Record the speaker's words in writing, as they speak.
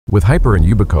With HYPR and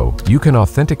Yubico, you can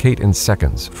authenticate in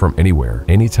seconds from anywhere,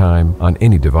 anytime, on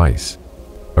any device.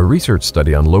 A research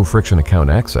study on low-friction account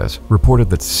access reported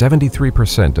that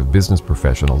 73% of business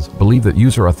professionals believe that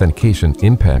user authentication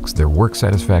impacts their work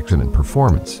satisfaction and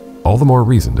performance. All the more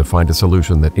reason to find a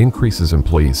solution that increases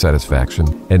employee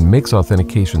satisfaction and makes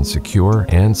authentication secure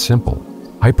and simple.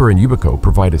 HYPR and Yubico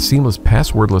provide a seamless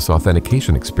passwordless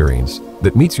authentication experience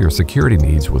that meets your security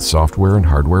needs with software and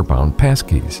hardware-bound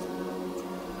passkeys.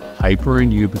 HYPR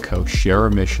and Yubico share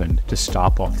a mission to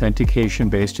stop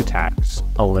authentication-based attacks,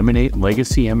 eliminate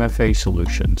legacy MFA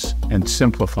solutions, and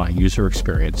simplify user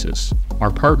experiences.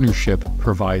 Our partnership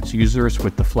provides users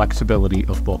with the flexibility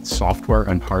of both software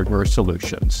and hardware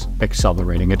solutions,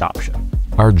 accelerating adoption.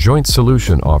 Our joint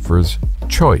solution offers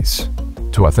choice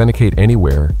to authenticate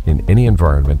anywhere in any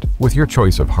environment with your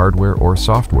choice of hardware or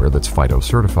software that's FIDO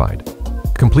certified.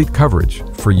 Complete coverage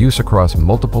for use across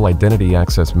multiple identity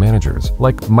access managers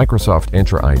like Microsoft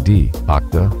Entra ID,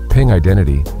 Okta, Ping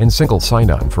Identity, and Single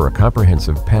Sign-On for a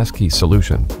comprehensive passkey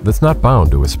solution that's not bound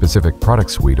to a specific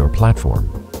product suite or platform.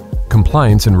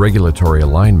 Compliance and regulatory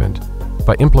alignment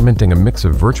by implementing a mix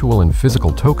of virtual and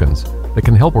physical tokens that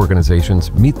can help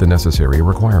organizations meet the necessary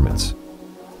requirements.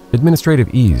 Administrative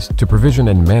ease to provision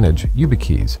and manage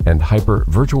YubiKeys and HYPR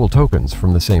virtual tokens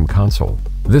from the same console.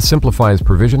 This simplifies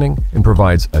provisioning and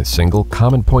provides a single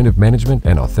common point of management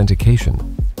and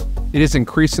authentication. It is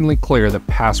increasingly clear that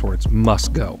passwords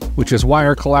must go, which is why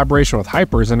our collaboration with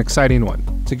HYPR is an exciting one.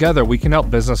 Together, we can help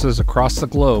businesses across the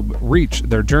globe reach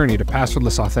their journey to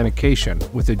passwordless authentication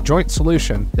with a joint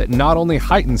solution that not only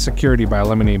heightens security by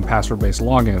eliminating password-based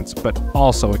logins, but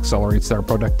also accelerates their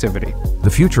productivity. The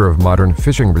future of modern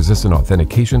phishing-resistant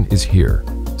authentication is here.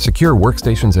 Secure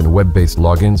workstations and web-based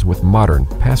logins with modern,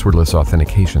 passwordless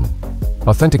authentication.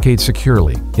 Authenticate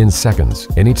securely, in seconds,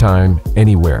 anytime,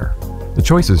 anywhere. The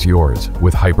choice is yours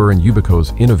with HYPR and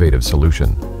Yubico's innovative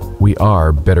solution. We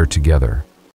are better together.